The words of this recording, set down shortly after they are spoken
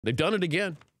They've done it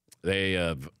again. They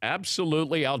have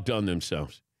absolutely outdone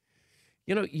themselves.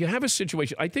 You know, you have a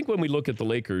situation. I think when we look at the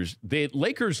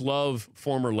Lakers love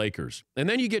former Lakers. And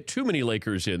then you get too many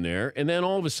Lakers in there. And then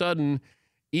all of a sudden,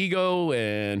 ego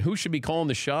and who should be calling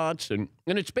the shots. And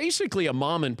it's basically a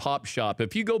mom and pop shop.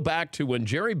 If you go back to when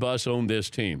Jerry Buss owned this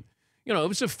team, you know, it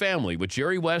was a family with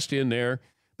Jerry West in there.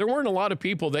 There weren't a lot of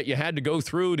people that you had to go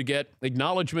through to get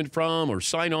acknowledgement from or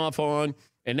sign off on.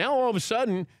 And now all of a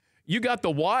sudden, you got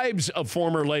the wives of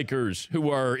former Lakers who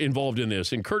are involved in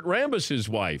this, and Kurt Rambis's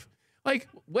wife. Like,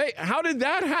 wait, how did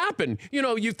that happen? You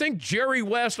know, you think Jerry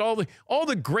West, all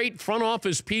the great front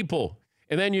office people,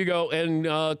 and then you go, and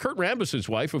Kurt Rambis's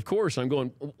wife, of course. I'm going,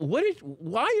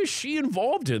 why is she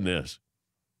involved in this?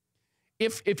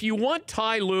 If you want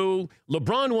Ty Lue,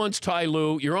 LeBron wants Ty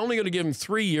Lue, you're only going to give him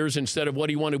 3 years instead of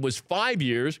what he wanted was 5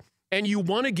 years, and you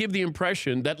want to give the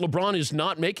impression that LeBron is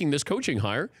not making this coaching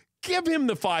hire, give him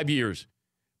the 5 years.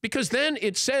 Because then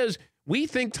it says, we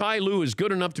think Ty Lue is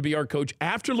good enough to be our coach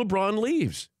after LeBron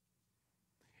leaves.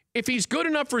 If he's good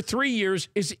enough for 3 years,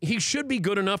 he should be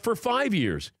good enough for 5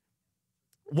 years.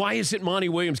 Why is it Monty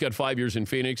Williams got 5 years in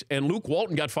Phoenix and Luke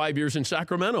Walton got 5 years in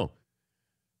Sacramento?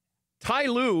 Ty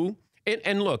Lue,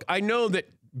 and look, I know that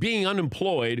being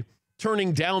unemployed,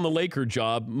 turning down the Laker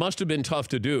job must have been tough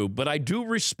to do, but I do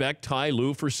respect Ty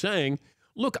Lue for saying,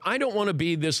 look, I don't want to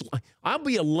be this. I'll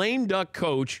be a lame duck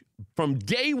coach from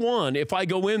day one if I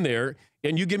go in there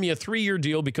and you give me a 3-year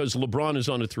deal because LeBron is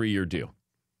on a 3-year deal.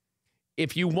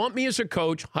 If you want me as a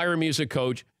coach, hire me as a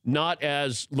coach, not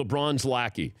as LeBron's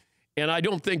lackey. And I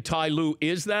don't think Ty Lue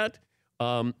is that.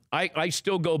 I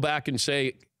still go back and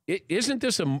say, isn't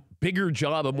this a bigger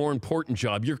job, a more important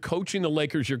job? You're coaching the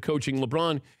Lakers, you're coaching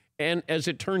LeBron. And as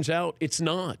it turns out, it's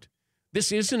not.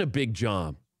 This isn't a big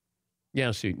job.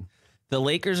 Yeah, Seton. The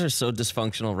Lakers are so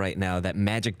dysfunctional right now that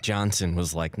Magic Johnson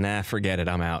was like, nah, forget it,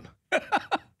 I'm out.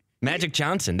 Magic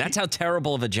Johnson, that's how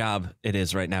terrible of a job it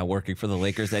is right now working for the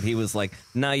Lakers that he was like,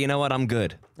 nah, you know what, I'm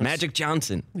good. Magic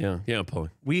Johnson. Yeah, Paul.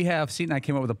 Seton and I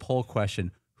came up with a poll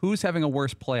question. Who's having a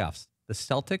worse playoffs? The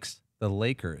Celtics, the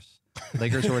Lakers?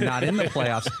 Lakers who are not in the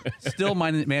playoffs, still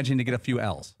managing to get a few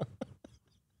L's.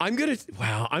 I'm gonna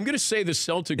say the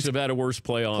Celtics have had a worse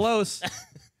playoff. Close.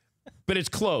 But it's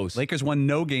close. Lakers won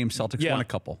no games. Celtics won a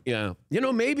couple. Yeah. You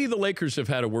know, maybe the Lakers have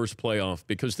had a worse playoff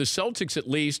because the Celtics at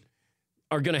least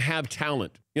are going to have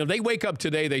talent. You know, they wake up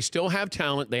today, they still have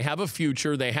talent. They have a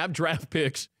future. They have draft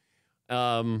picks.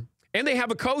 And they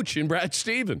have a coach in Brad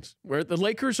Stevens, where the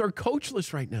Lakers are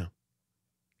coachless right now.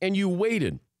 And you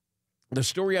waited. The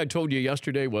story I told you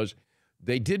yesterday was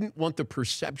they didn't want the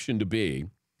perception to be,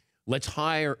 let's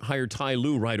hire Ty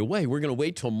Lue right away. We're going to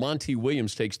wait till Monty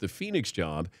Williams takes the Phoenix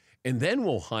job, and then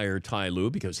we'll hire Ty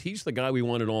Lue because he's the guy we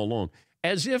wanted all along.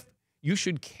 As if you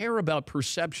should care about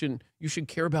perception. You should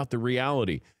care about the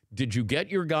reality. Did you get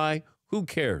your guy? Who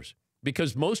cares?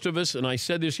 Because most of us, and I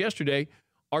said this yesterday,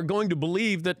 are going to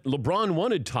believe that LeBron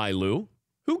wanted Ty Lue.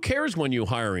 Who cares when you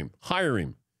hire him? Hire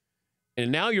him.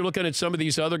 And now you're looking at some of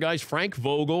these other guys, Frank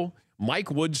Vogel,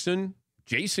 Mike Woodson,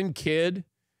 Jason Kidd,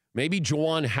 maybe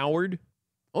Juwan Howard.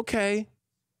 Okay,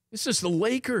 this is the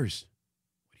Lakers.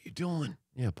 What are you doing?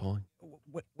 Yeah, Paul.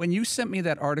 When you sent me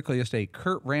that article yesterday,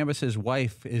 Kurt Rambis's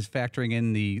wife is factoring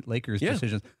in the Lakers'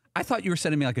 decisions. I thought you were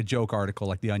sending me like a joke article,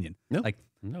 like The Onion.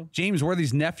 No. James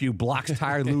Worthy's nephew blocks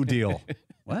Ty Lue deal.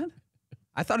 What?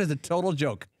 I thought it was a total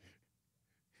joke.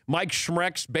 Mike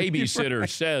Schreck's babysitter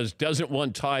says doesn't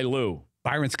want Ty Lue.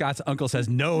 Byron Scott's uncle says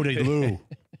no to Lue.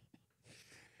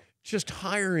 Just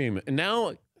hire him. And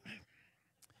now,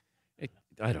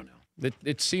 I don't know.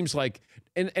 It seems like,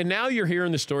 and now you're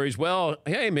hearing the stories, well,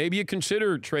 hey, maybe you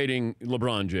consider trading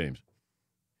LeBron James.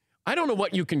 I don't know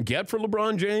what you can get for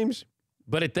LeBron James,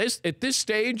 but at this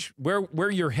stage where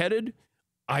you're headed,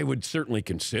 I would certainly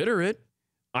consider it.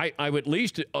 I would at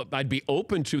least, I'd be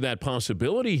open to that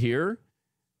possibility here.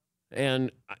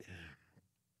 And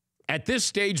at this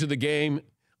stage of the game,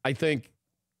 I think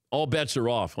all bets are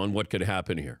off on what could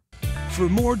happen here. For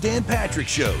more Dan Patrick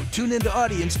Show, tune into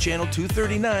Audience Channel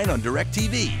 239 on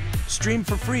DirecTV. Stream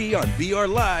for free on BR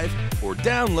Live or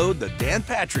download the Dan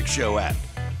Patrick Show app.